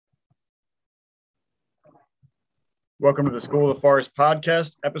Welcome to the School of the Forest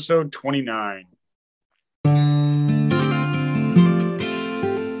podcast, episode 29.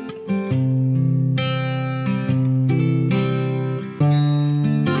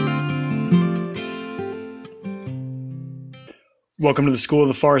 Welcome to the School of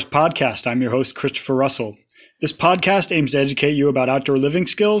the Forest podcast. I'm your host, Christopher Russell. This podcast aims to educate you about outdoor living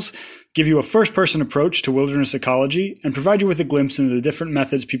skills, give you a first-person approach to wilderness ecology, and provide you with a glimpse into the different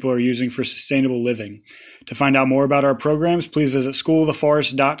methods people are using for sustainable living. To find out more about our programs, please visit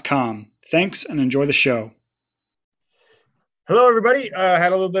schooloftheforest.com. Thanks, and enjoy the show. Hello, everybody.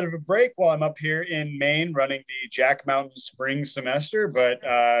 Had a little bit of a break while I'm up here in Maine running the Jack Mountain spring semester, but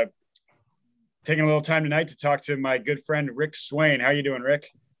taking a little time tonight to talk to my good friend, Rick Swain. How you doing, Rick?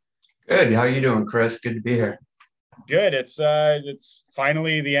 Good. How you doing, Chris? Good to be here. Good. It's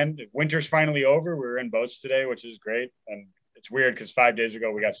finally the end. Winter's finally over. We were in boats today, which is great. And it's weird because 5 days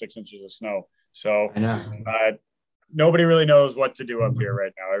ago we got 6 inches of snow. So I know. Nobody really knows what to do up here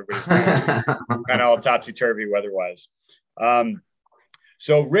right now. Everybody's kind of all topsy-turvy weather-wise.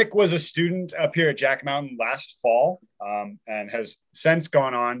 So Rick was a student up here at Jack Mountain last fall and has since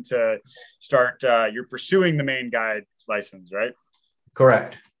gone on to start. You're pursuing the Maine guide license, right?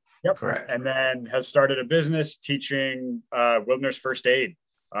 Correct. Yep. Correct. And then has started a business teaching wilderness first aid.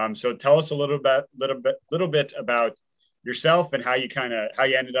 So tell us a little bit about yourself and how you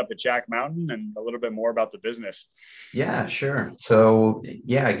ended up at Jack Mountain and a little bit more about the business. Yeah, sure. So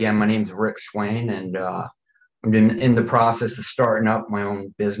again, my name's Rick Swain, and I'm in the process of starting up my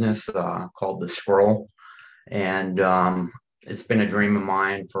own business called The Squirrel. And it's been a dream of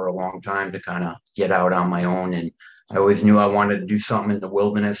mine for a long time to kind of get out on my own. And I always knew I wanted to do something in the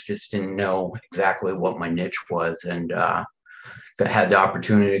wilderness, just didn't know exactly what my niche was. And had the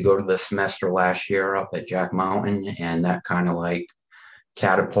opportunity to go to the semester last year up at Jack Mountain, and that kind of like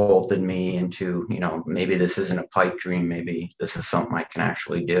catapulted me into, maybe this isn't a pipe dream, maybe this is something I can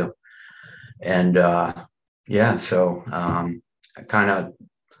actually do. And so I kind of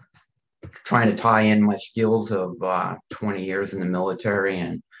trying to tie in my skills of 20 years in the military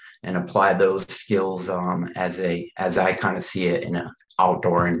and apply those skills as I kind of see it in an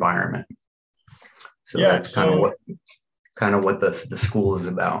outdoor environment. So that's kind of what the school is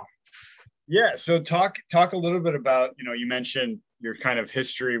about. Yeah. So talk a little bit about, you mentioned your kind of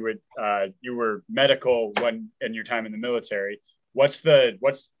history with you were medical in your time in the military. Where's the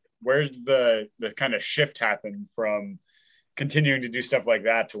kind of shift happen from continuing to do stuff like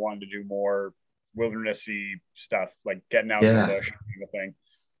that to wanting to do more wildernessy stuff, like getting out in the bush kind of thing?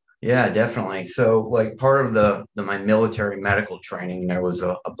 Yeah, definitely. So like part of my military medical training, there was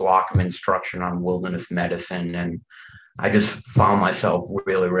a block of instruction on wilderness medicine. And I just found myself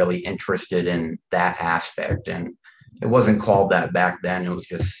really, really interested in that aspect. And it wasn't called that back then. It was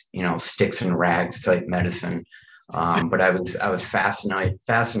just, sticks and rags type medicine. But I was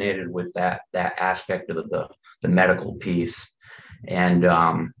fascinated with that aspect of the medical piece. And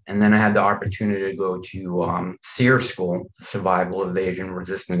then I had the opportunity to go to SEER school, Survival, Evasion,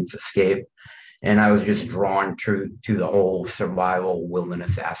 Resistance, Escape. And I was just drawn to the whole survival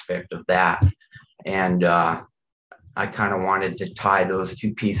wilderness aspect of that. And I kind of wanted to tie those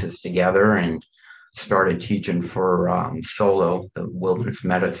two pieces together and started teaching for solo, the wilderness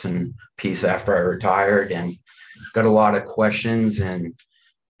medicine piece after I retired, and got a lot of questions and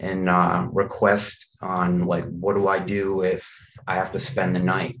requests on like, what do I do if I have to spend the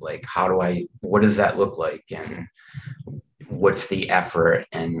night? Like, what does that look like? And what's the effort?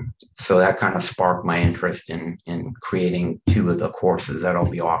 And so that kind of sparked my interest in creating two of the courses that I'll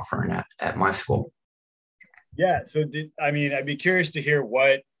be offering at my school. Yeah. So I'd be curious to hear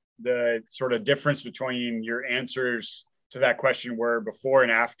what the sort of difference between your answers to that question were before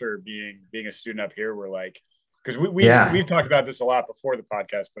and after being a student up here were like, because we've talked about this a lot before the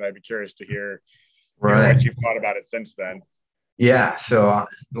podcast, but I'd be curious to hear what you've thought about it since then. Yeah. So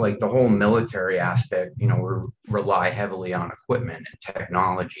like the whole military aspect, we rely heavily on equipment and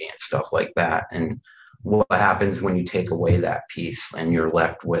technology and stuff like that. And what happens when you take away that piece and you're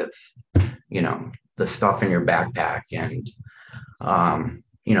left with, the stuff in your backpack and,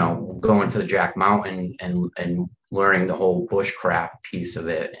 going to the Jack Mountain and learning the whole bushcraft piece of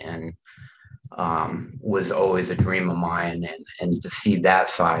it. And was always a dream of mine, and to see that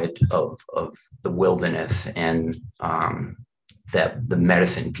side of the wilderness and that the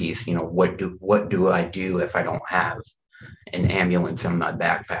medicine piece, what do I do if I don't have an ambulance in my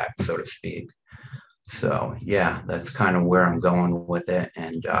backpack, so to speak. So yeah, that's kind of where I'm going with it.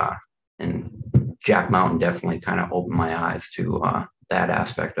 And Jack Mountain definitely kind of opened my eyes to that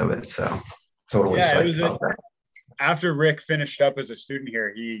aspect of it. So totally. Yeah, after Rick finished up as a student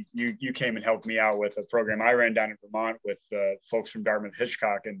here, you came and helped me out with a program I ran down in Vermont with folks from Dartmouth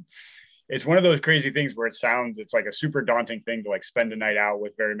Hitchcock. And it's one of those crazy things where it's like a super daunting thing to like spend a night out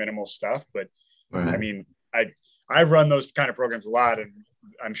with very minimal stuff. But Right. I mean, I've run those kind of programs a lot, and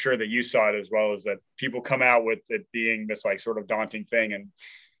I'm sure that you saw it as well, is that people come out with it being this like sort of daunting thing, and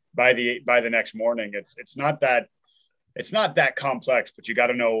by the next morning, it's not that complex, but you got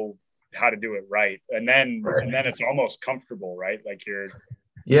to know how to do it right, and then it's almost comfortable, right? Like you're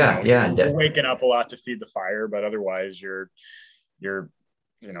waking up a lot to feed the fire, but otherwise you're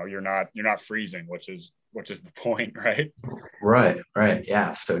not freezing, which is the point, right? Right.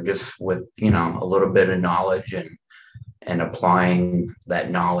 Yeah. So just with, a little bit of knowledge and applying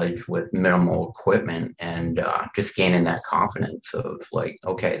that knowledge with minimal equipment and just gaining that confidence of like,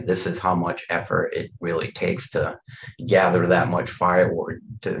 okay, this is how much effort it really takes to gather that much firewood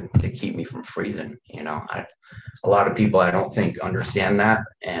to keep me from freezing. A lot of people I don't think understand that,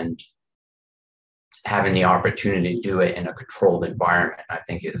 and having the opportunity to do it in a controlled environment, I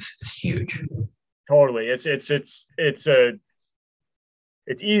think is huge. Totally.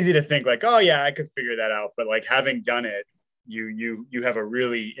 It's easy to think like, oh yeah, I could figure that out. But like having done it, you have a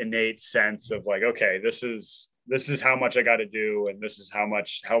really innate sense of like, okay, this is how much I got to do, and this is how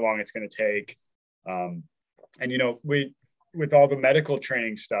long it's going to take. And with all the medical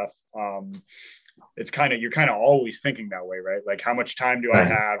training stuff, you're kind of always thinking that way, right? Like how much time do I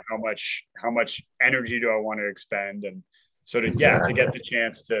have? How much energy do I want to expend? And so to get the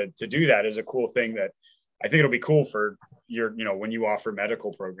chance to do that is a cool thing that I think it'll be cool for when you offer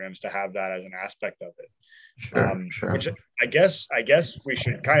medical programs to have that as an aspect of it. Sure. Which I guess we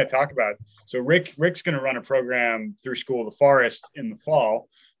should kind of talk about. So Rick's going to run a program through School of the Forest in the fall,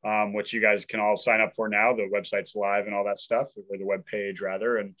 which you guys can all sign up for now. The website's live and all that stuff, or the web page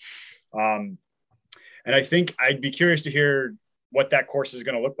rather. And I think I'd be curious to hear what that course is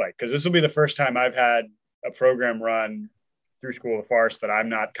going to look like, because this will be the first time I've had a program run through School of the Forest that I'm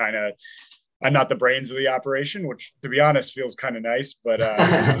not the brains of the operation, which to be honest feels kind of nice, but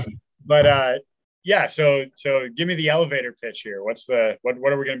yeah. So give me the elevator pitch here. What are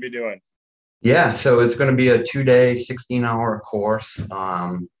we going to be doing? Yeah. So it's going to be a 2-day, 16-hour course.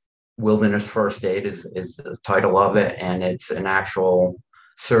 Wilderness First Aid is the title of it. And it's an actual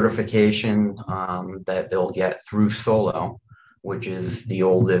certification that they'll get through Solo, which is the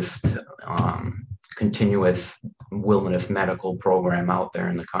oldest continuous wilderness medical program out there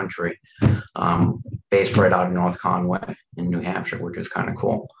in the country, based right out of North Conway in New Hampshire, which is kind of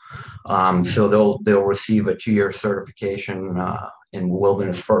cool. So they'll receive a 2-year certification in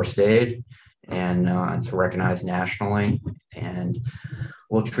Wilderness First Aid, and it's recognized nationally. And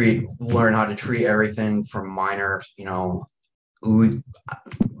we'll learn how to treat everything from minor,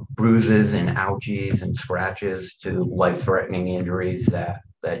 bruises and ouchies and scratches to life-threatening injuries that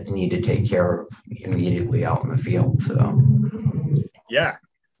need to take care of immediately out in the field. So yeah,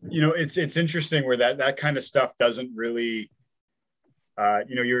 it's interesting where that kind of stuff doesn't really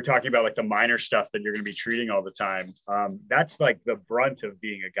you were talking about like the minor stuff that you're going to be treating all the time. That's like the brunt of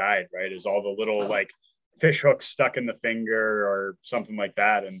being a guide, right? Is all the little like fish hooks stuck in the finger or something like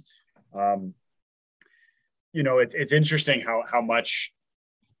that. And it's interesting how much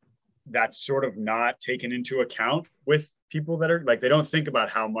that's sort of not taken into account with people that are like, they don't think about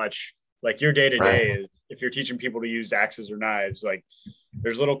how much like your day to day is. If you're teaching people to use axes or knives, like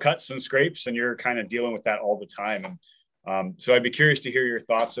there's little cuts and scrapes, and you're kind of dealing with that all the time. And so I'd be curious to hear your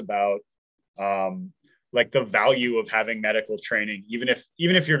thoughts about like the value of having medical training, even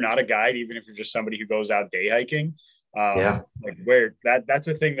if you're not a guide, even if you're just somebody who goes out day hiking. Like where that's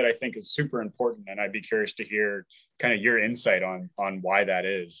a thing that I think is super important, and I'd be curious to hear kind of your insight on why that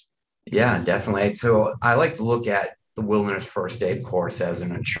is. Yeah, definitely. So I like to look at the Wilderness First Aid course as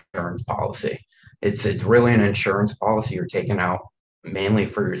an insurance policy. It's really an insurance policy you're taking out mainly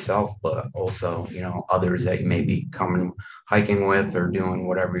for yourself, but also, others that you may be coming hiking with or doing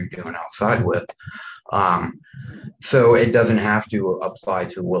whatever you're doing outside with. So it doesn't have to apply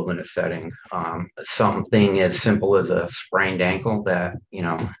to a wilderness setting. Something as simple as a sprained ankle that,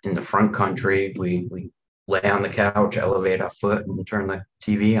 in the front country, we lay on the couch, elevate our foot, and turn the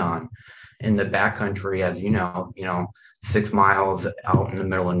TV on. In the backcountry, as 6 miles out in the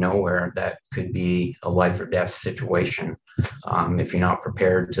middle of nowhere, that could be a life or death situation if you're not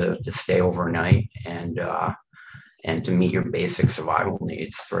prepared to stay overnight and to meet your basic survival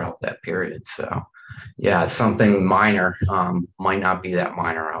needs throughout that period. So, yeah, something minor might not be that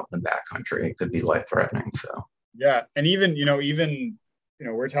minor out in the backcountry. It could be life threatening. So, yeah, and even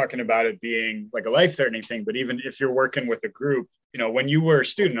we're talking about it being like a life-threatening thing, but even if you're working with a group, when you were a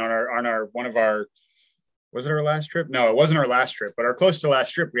student on our one of our Was it our last trip? No, it wasn't our last trip, but our close to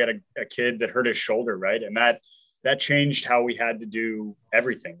last trip, we had a kid that hurt his shoulder, right? And that changed how we had to do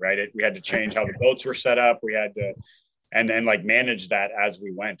everything, right? We had to change how the boats were set up. We had to, and then like manage that as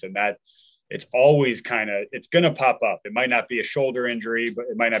we went. And that it's always it's going to pop up. It might not be a shoulder injury, but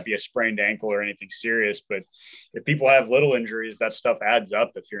it might not be a sprained ankle or anything serious. But if people have little injuries, that stuff adds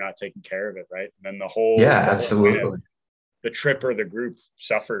up if you're not taking care of it, right? And then Yeah, absolutely. The trip or the group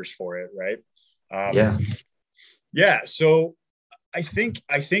suffers for it, right? Yeah. Yeah. So I think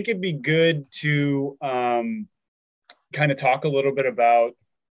it'd be good to kind of talk a little bit about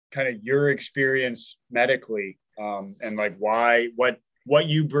kind of your experience medically, and like what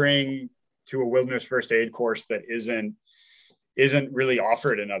you bring to a wilderness first aid course that isn't really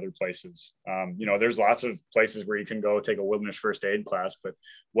offered in other places. There's lots of places where you can go take a wilderness first aid class, but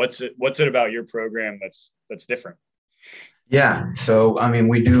what's it about your program that's different? Yeah. So, I mean,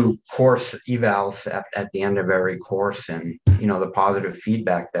 we do course evals at the end of every course. And, the positive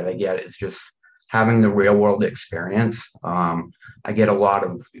feedback that I get is just having the real world experience. I get a lot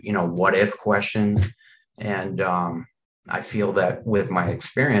of, what if questions. And I feel that with my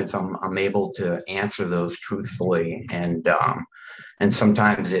experience, I'm able to answer those truthfully. And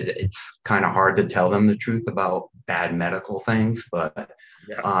sometimes it's kind of hard to tell them the truth about bad medical things, but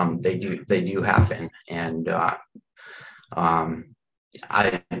they do happen. And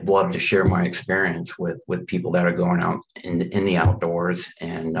I'd love to share my experience with people that are going out in the outdoors,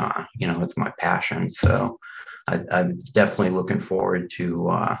 and it's my passion. So I'm definitely looking forward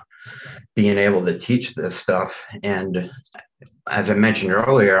to being able to teach this stuff. And as I mentioned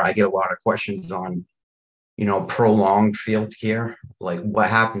earlier, I get a lot of questions on prolonged field care, like what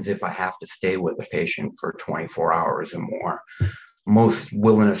happens if I have to stay with the patient for 24 hours or more. Most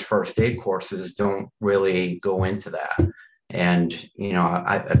wilderness first aid courses don't really go into that. And,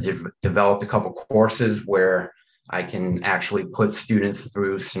 I've developed a couple courses where I can actually put students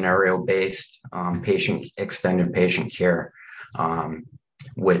through scenario-based extended patient care,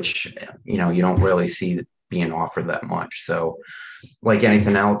 which, you don't really see being offered that much. So like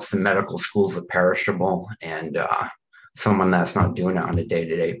anything else, the medical schools are perishable, and someone that's not doing it on a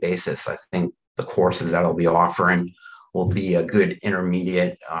day-to-day basis, I think the courses that I'll be offering will be a good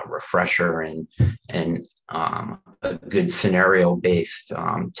intermediate refresher and a good scenario-based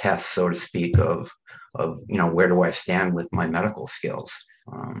test, so to speak, of where do I stand with my medical skills.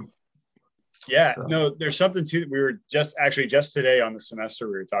 No, there's something too. We were just today on the semester,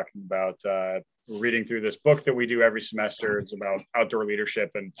 we were talking about we're reading through this book that we do every semester. It's about outdoor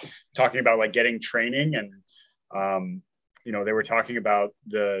leadership and talking about like getting training, and they were talking about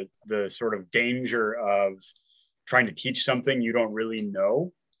the sort of danger of trying to teach something you don't really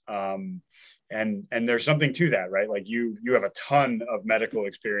know. And there's something to that, right? Like you have a ton of medical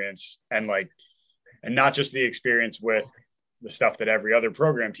experience, and not just the experience with the stuff that every other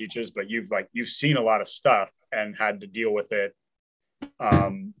program teaches, but you've seen a lot of stuff and had to deal with it.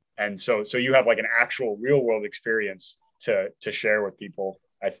 And so you have like an actual real world experience to share with people,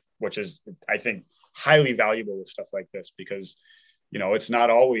 which is, I think, highly valuable with stuff like this, because it's not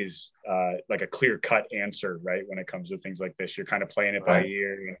always like a clear cut answer, right? When it comes to things like this, you're kind of playing it by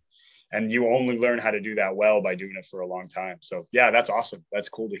ear, and you only learn how to do that well by doing it for a long time. So yeah, that's awesome. That's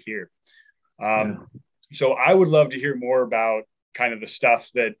cool to hear. So I would love to hear more about kind of the stuff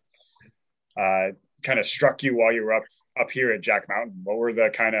that kind of struck you while you were up here at Jack Mountain. What were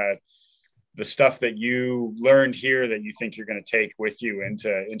the stuff that you learned here that you think you're going to take with you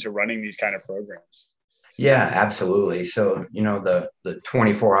into running these kind of programs? Yeah, absolutely. So, the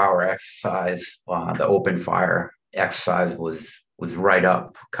 24-hour exercise, the open fire exercise was right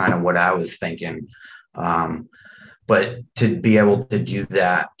up kind of what I was thinking. But to be able to do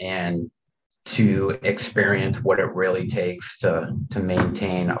that and to experience what it really takes to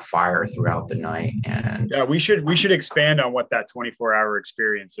maintain a fire throughout the night. And yeah, we should expand on what that 24-hour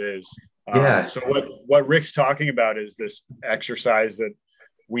experience is. So what Rick's talking about is this exercise that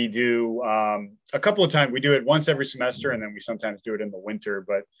we do a couple of times. We do it once every semester, and then we sometimes do it in the winter.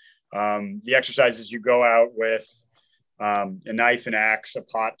 But the exercise is you go out with a knife and axe, a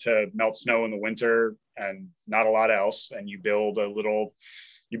pot to melt snow in the winter, and not a lot else. And you build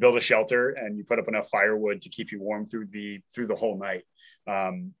a shelter, and you put up enough firewood to keep you warm through the whole night.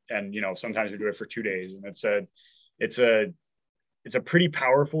 And sometimes we do it for 2 days, and it's a pretty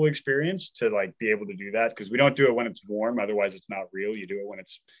powerful experience to like be able to do that, because we don't do it when it's warm. Otherwise it's not real. You do it when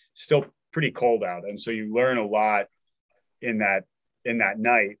it's still pretty cold out. And so you learn a lot in that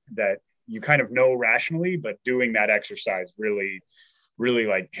night that you kind of know rationally, but doing that exercise really, really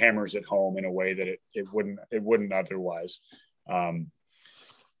like hammers it home in a way that it wouldn't otherwise.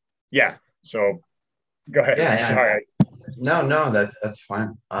 So Go ahead. Yeah, Sorry. no, that's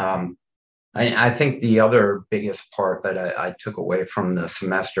fine. I think the other biggest part that I took away from the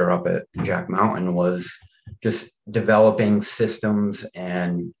semester up at Jack Mountain was just developing systems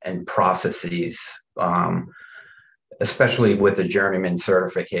and processes, especially with the journeyman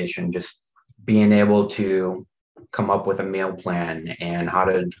certification, just being able to come up with a meal plan and how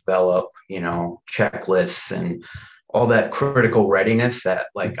to develop, checklists and all that critical readiness that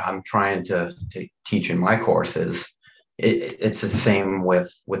like I'm trying to teach in my courses. It's the same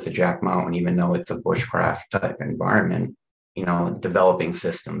with the Jack Mountain, even though it's a bushcraft type environment. Developing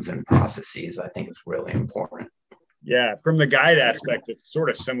systems and processes, I think is really important. Yeah, from the guide aspect, it's sort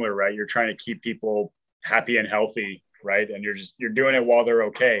of similar, right? You're trying to keep people happy and healthy, right? And you're doing it while they're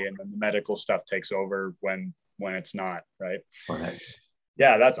okay, and then the medical stuff takes over when it's not, right? Right.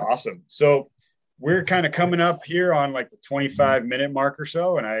 Yeah, that's awesome. So we're kind of coming up here on like the 25-minute mark or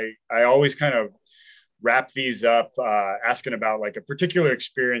so, and I always kind of wrap these up asking about like a particular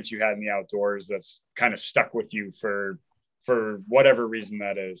experience you had in the outdoors that's kind of stuck with you for whatever reason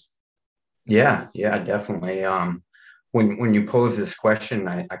that is. Yeah, definitely. When you pose this question,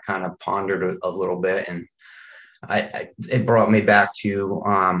 I kind of pondered a little bit, and it brought me back to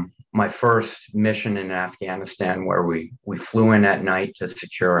my first mission in Afghanistan, where we flew in at night to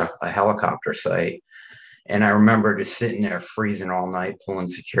secure a helicopter site. And I remember just sitting there freezing all night, pulling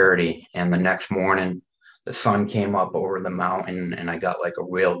security. And the next morning, the sun came up over the mountain, and I got like a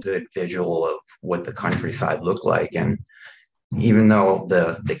real good visual of what the countryside looked like. And even though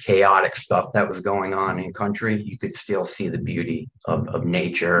the chaotic stuff that was going on in country, you could still see the beauty of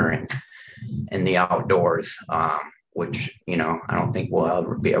nature and the outdoors, which I don't think we'll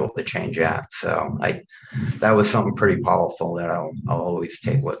ever be able to change that. So that was something pretty powerful that I'll always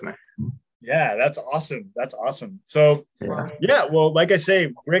take with me. Yeah, that's awesome. That's awesome. So Yeah. yeah, well, like I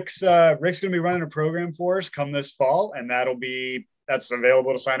say, Rick's gonna be running a program for us come this fall, and that's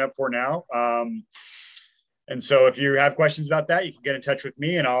available to sign up for now. And so if you have questions about that, you can get in touch with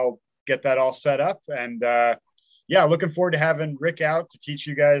me and I'll get that all set up. And yeah, looking forward to having Rick out to teach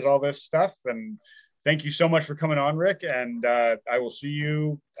you guys all this stuff. And thank you so much for coming on, Rick. And I will see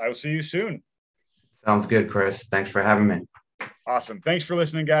you soon. Sounds good, Chris. Thanks for having me. Awesome. Thanks for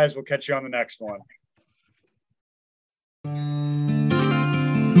listening, guys. We'll catch you on the next one.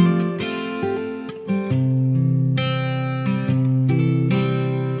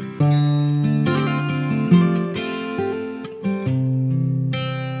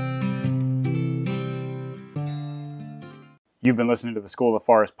 You've been listening to the School of the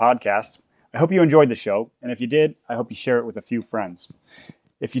Forest podcast. I hope you enjoyed the show, and if you did, I hope you share it with a few friends.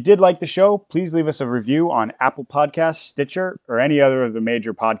 If you did like the show, please leave us a review on Apple Podcasts, Stitcher, or any other of the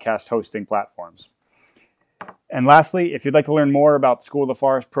major podcast hosting platforms. And lastly, if you'd like to learn more about School of the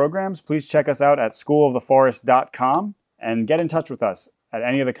Forest programs, please check us out at schooloftheforest.com and get in touch with us at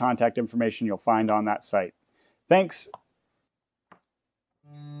any of the contact information you'll find on that site. Thanks,